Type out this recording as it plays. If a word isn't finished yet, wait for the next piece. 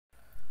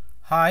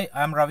Hi,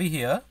 I'm Ravi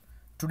here.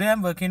 Today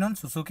I'm working on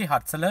Suzuki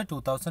Hustler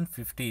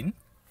 2015.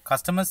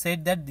 Customer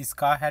said that this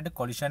car had a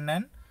collision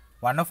and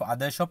one of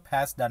other shop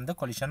has done the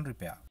collision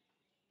repair.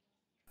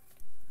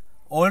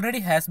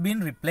 Already has been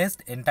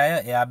replaced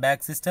entire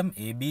airbag system,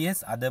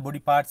 ABS, other body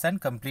parts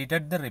and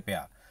completed the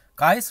repair.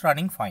 Car is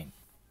running fine.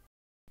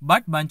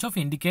 But bunch of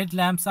indicate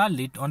lamps are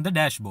lit on the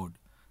dashboard.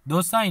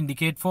 Those are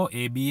indicate for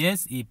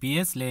ABS,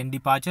 EPS, lane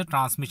departure,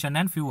 transmission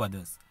and few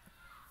others.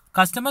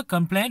 Customer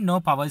complained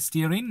no power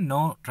steering,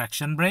 no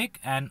traction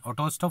brake and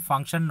auto stop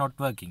function not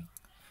working.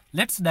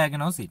 Let's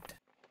diagnose it.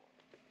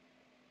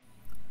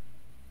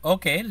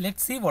 Okay,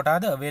 let's see what are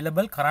the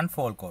available current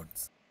fault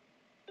codes.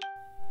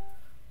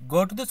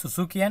 Go to the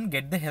Suzuki and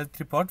get the health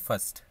report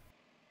first.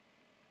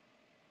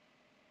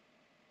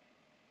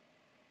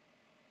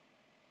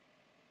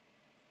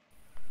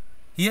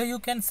 Here you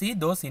can see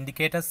those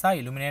indicators are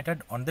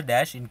illuminated on the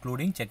dash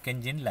including check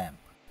engine lamp.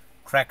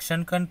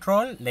 Traction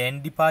control,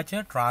 lane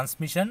departure,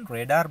 transmission,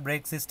 radar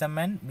brake system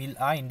and mill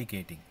are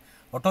indicating.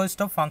 Auto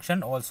stop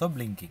function also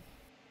blinking.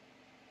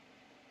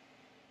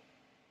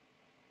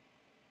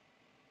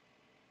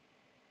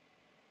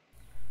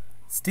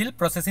 Still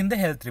processing the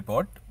health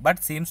report,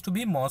 but seems to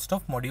be most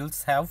of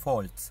modules have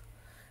faults.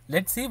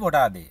 Let's see what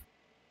are they.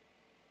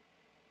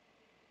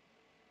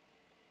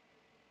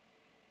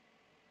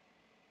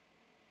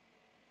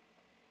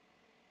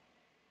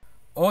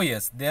 Oh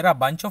yes, there are a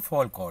bunch of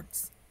fault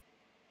codes.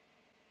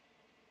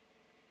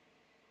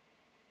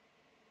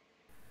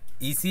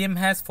 ECM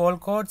has fault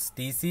codes,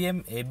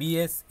 TCM,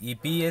 ABS,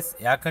 EPS,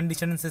 air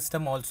conditioning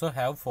system also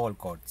have fault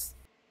codes.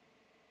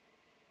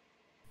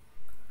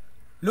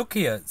 Look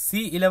here,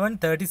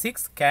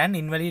 C1136 can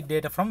invalid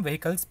data from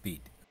vehicle speed.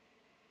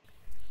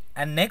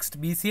 And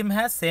next BCM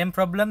has same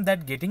problem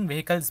that getting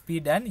vehicle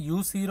speed and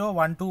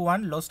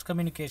U0121 lost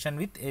communication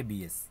with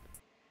ABS.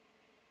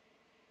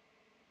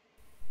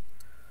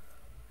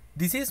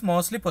 This is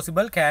mostly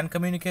possible CAN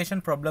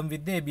communication problem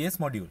with the ABS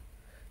module.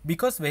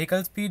 Because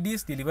vehicle speed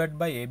is delivered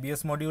by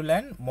ABS module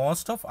and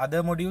most of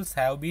other modules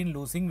have been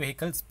losing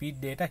vehicle speed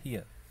data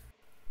here.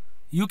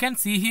 You can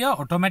see here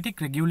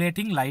automatic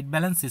regulating light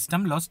balance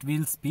system lost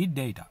wheel speed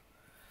data.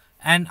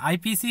 And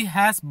IPC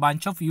has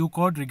bunch of U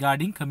code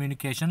regarding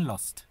communication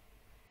lost.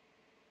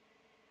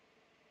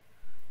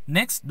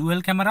 Next,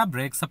 dual camera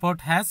brake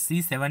support has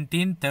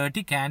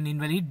C1730 CAN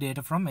invalid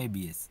data from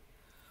ABS.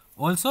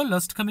 Also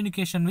lost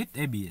communication with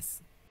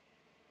ABS.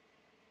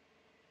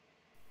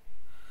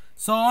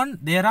 So on,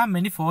 there are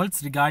many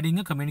faults regarding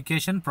a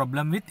communication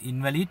problem with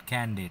invalid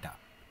CAN data.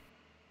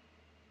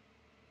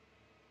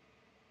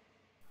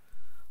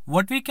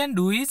 What we can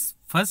do is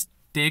first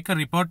take a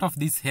report of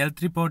this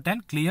health report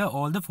and clear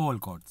all the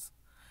fault codes.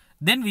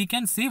 Then we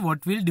can see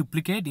what will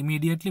duplicate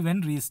immediately when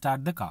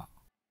restart the car.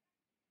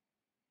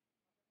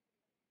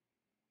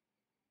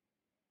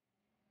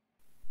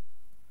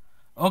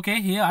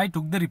 Okay, here I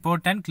took the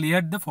report and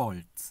cleared the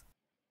faults.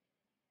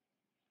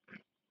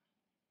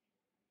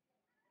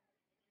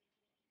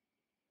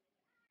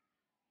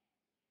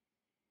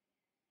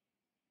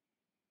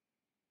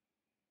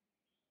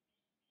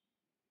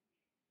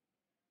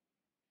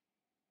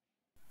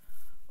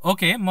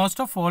 Okay,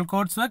 most of fault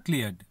codes were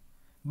cleared.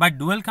 But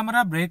dual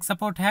camera brake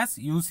support has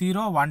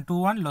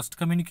U0121 lost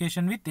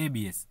communication with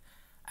ABS.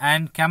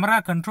 And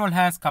camera control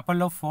has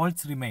couple of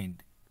faults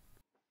remained.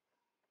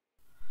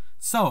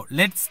 So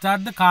let's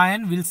start the car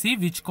and we'll see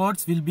which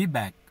codes will be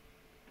back.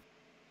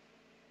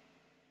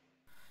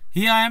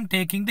 Here I am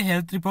taking the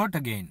health report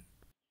again.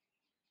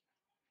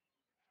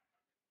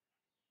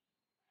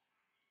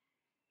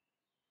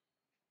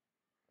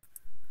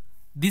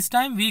 This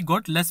time we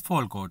got less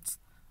fault codes.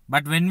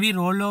 But when we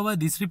roll over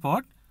this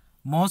report,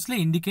 mostly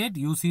indicate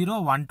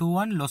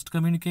U0121 lost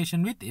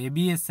communication with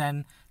ABS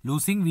and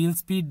losing wheel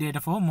speed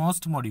data for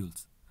most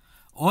modules.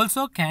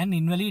 Also CAN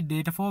invalid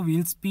data for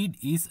wheel speed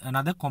is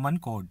another common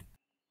code.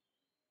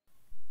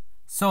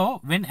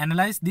 So when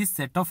analyze this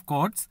set of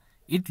codes,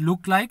 it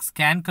look like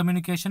CAN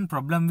communication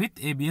problem with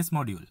ABS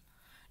module.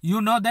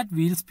 You know that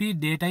wheel speed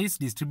data is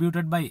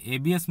distributed by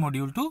ABS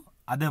module to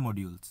other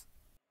modules.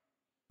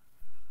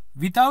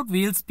 Without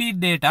wheel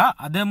speed data,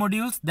 other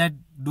modules that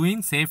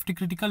doing safety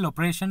critical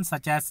operations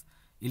such as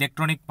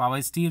electronic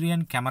power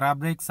steering, camera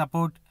brake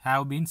support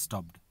have been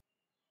stopped.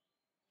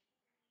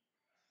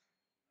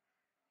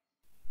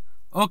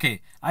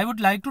 Okay, I would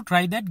like to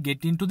try that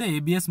get into the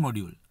ABS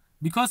module.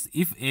 Because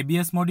if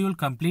ABS module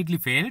completely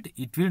failed,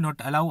 it will not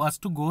allow us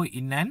to go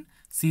in and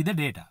see the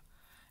data.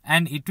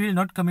 And it will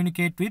not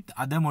communicate with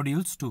other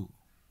modules too.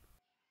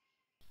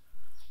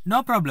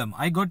 No problem,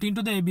 I got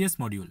into the ABS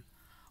module.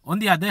 On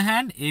the other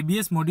hand,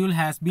 ABS module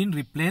has been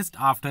replaced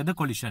after the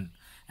collision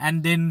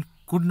and then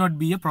could not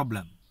be a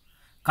problem.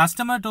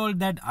 Customer told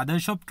that other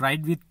shop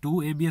tried with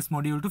 2 ABS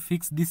module to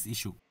fix this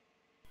issue.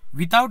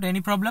 Without any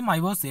problem, I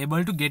was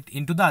able to get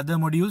into the other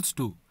modules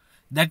too.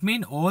 That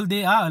means all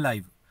they are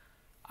alive.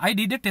 I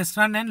did a test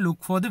run and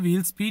look for the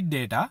wheel speed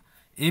data.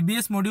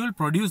 ABS module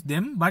produced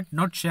them but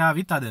not share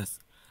with others.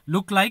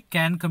 Look like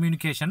CAN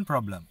communication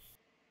problem.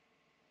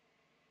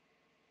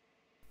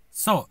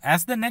 So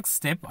as the next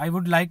step, I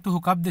would like to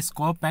hook up the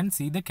scope and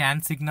see the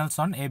CAN signals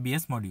on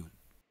ABS module.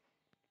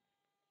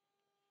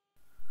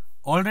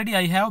 Already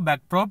I have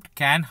backprobed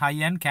CAN high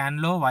and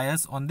CAN low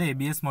wires on the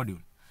ABS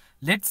module.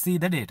 Let's see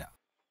the data.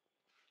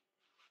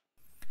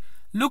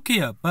 Look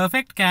here,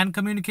 perfect CAN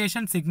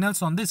communication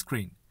signals on the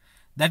screen.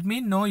 That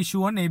means no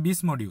issue on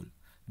ABS module.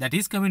 That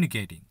is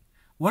communicating.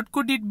 What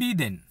could it be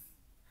then?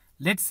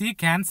 Let's see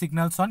CAN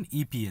signals on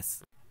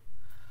EPS.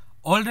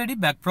 Already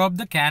backprobed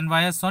the CAN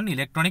wires on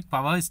electronic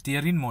power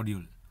steering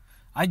module.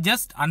 I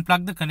just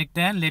unplug the connector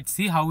and let's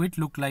see how it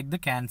look like the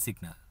CAN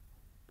signal.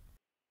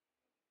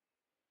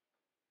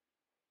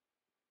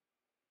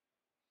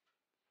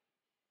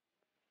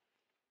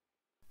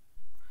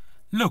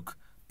 Look,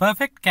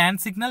 perfect CAN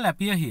signal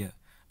appear here,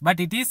 but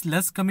it is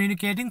less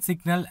communicating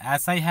signal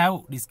as I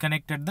have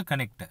disconnected the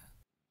connector.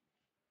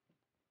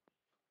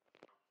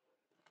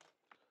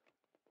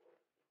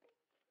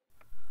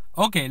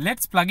 Okay,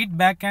 let's plug it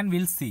back and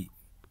we'll see.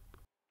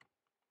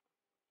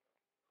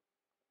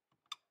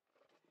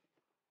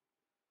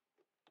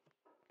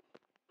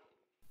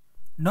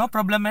 No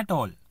problem at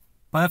all.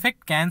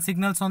 Perfect CAN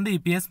signals on the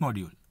EPS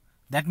module.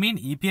 That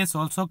means EPS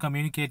also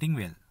communicating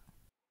well.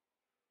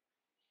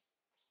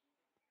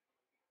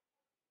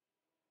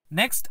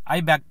 Next,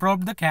 I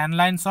backprobed the CAN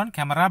lines on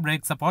camera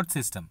brake support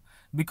system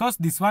because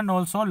this one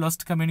also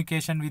lost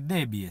communication with the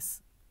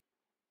ABS.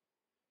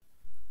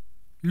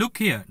 Look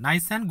here,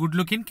 nice and good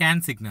looking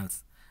CAN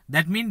signals.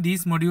 That means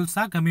these modules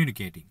are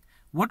communicating.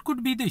 What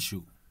could be the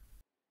issue?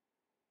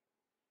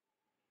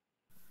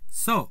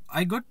 So,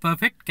 I got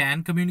perfect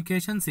CAN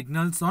communication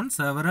signals on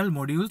several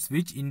modules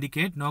which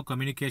indicate no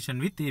communication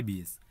with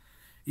ABS.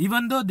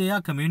 Even though they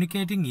are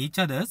communicating each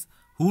other's,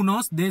 who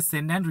knows they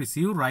send and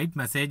receive right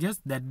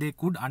messages that they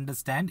could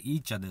understand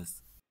each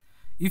other's.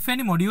 If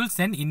any modules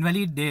send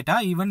invalid data,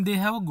 even they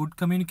have a good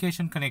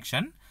communication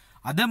connection,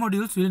 other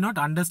modules will not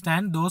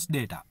understand those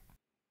data.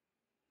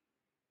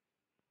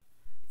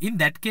 In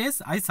that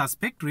case, I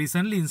suspect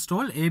recently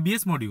installed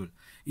ABS module.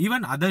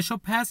 Even other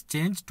shop has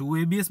changed 2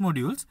 ABS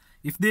modules.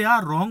 If they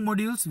are wrong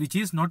modules which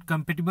is not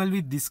compatible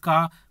with this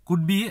car,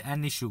 could be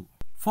an issue.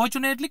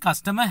 Fortunately,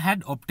 customer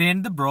had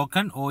obtained the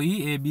broken OE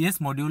ABS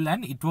module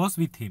and it was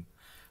with him.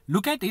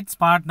 Look at its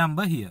part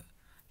number here.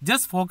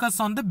 Just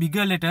focus on the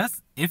bigger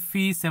letters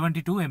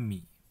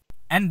FE72ME.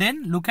 And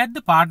then look at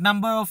the part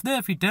number of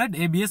the fitted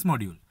ABS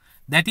module.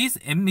 That is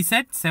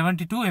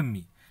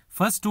MZ72ME.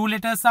 First 2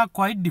 letters are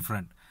quite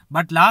different,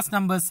 but last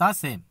numbers are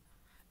same.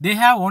 They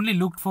have only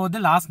looked for the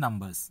last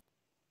numbers.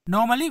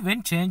 Normally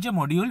when change a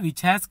module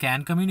which has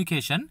CAN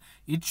communication,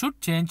 it should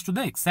change to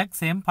the exact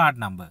same part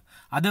number.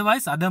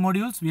 Otherwise other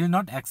modules will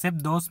not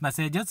accept those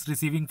messages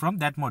receiving from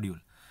that module.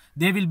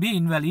 They will be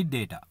invalid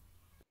data.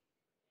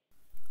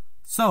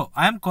 So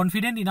I am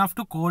confident enough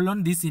to call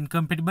on this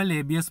incompatible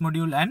ABS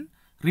module and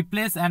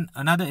replace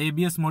another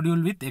ABS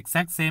module with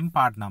exact same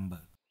part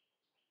number.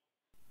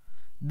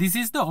 This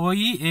is the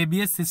OE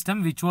ABS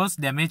system which was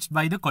damaged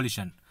by the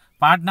collision.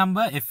 Part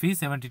number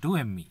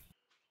FE72ME.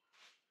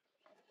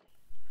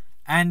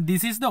 And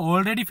this is the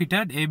already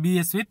fitted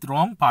ABS with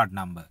wrong part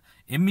number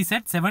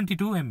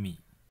MEZ72ME.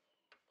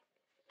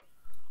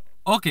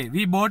 Okay,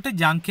 we bought a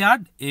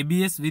junkyard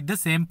ABS with the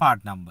same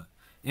part number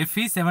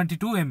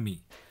FE72ME.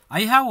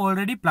 I have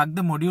already plugged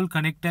the module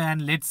connector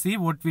and let's see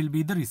what will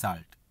be the result.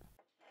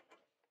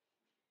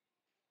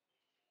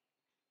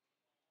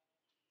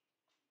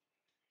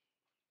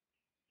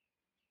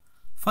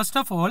 First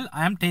of all,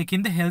 I am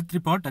taking the health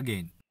report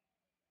again.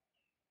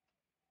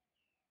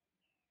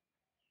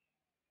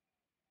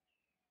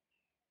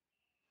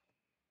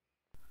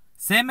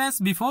 Same as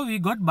before, we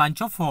got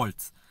bunch of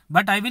faults,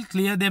 but I will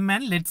clear them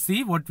and let's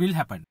see what will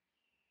happen.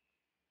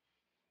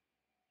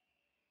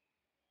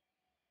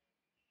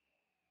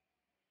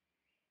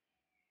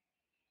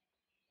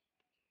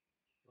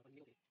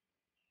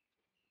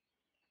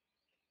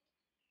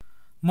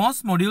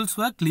 Most modules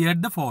were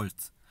cleared the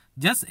faults.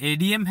 Just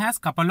ADM has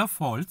couple of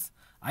faults.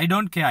 I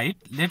don't care it.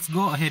 Let's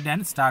go ahead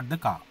and start the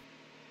car.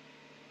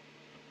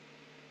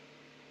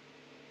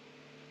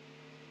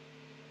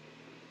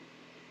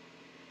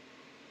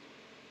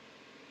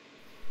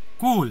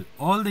 Cool,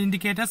 all the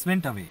indicators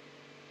went away.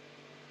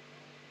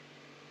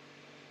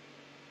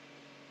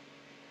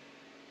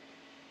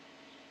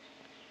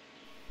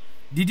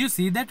 Did you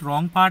see that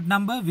wrong part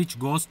number which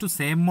goes to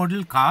same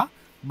model car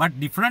but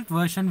different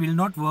version will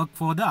not work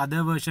for the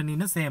other version in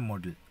the same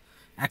model?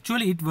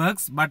 Actually it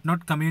works but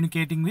not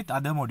communicating with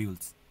other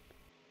modules.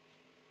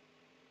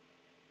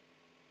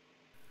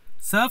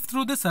 Surf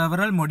through the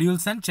several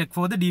modules and check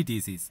for the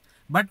DTCs,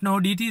 but no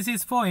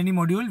DTCs for any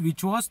module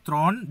which was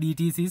thrown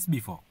DTCs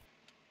before.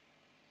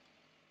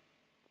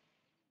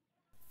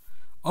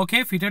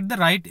 Okay, fitted the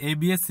right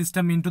ABS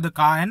system into the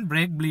car and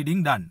brake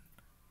bleeding done.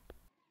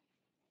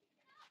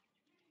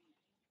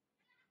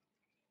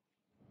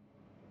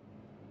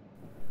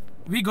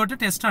 We got a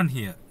test run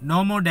here.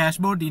 No more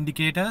dashboard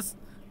indicators,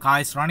 car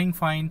is running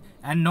fine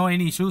and no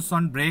any issues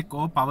on brake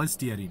or power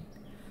steering.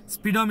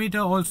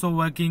 Speedometer also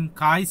working,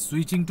 car is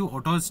switching to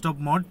auto stop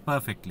mode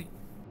perfectly.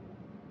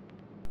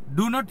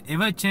 Do not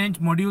ever change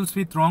modules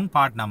with wrong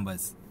part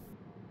numbers.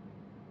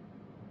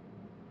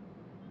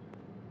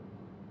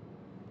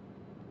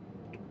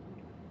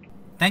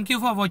 Thank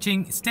you for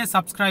watching. Stay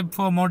subscribed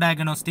for more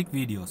diagnostic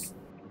videos.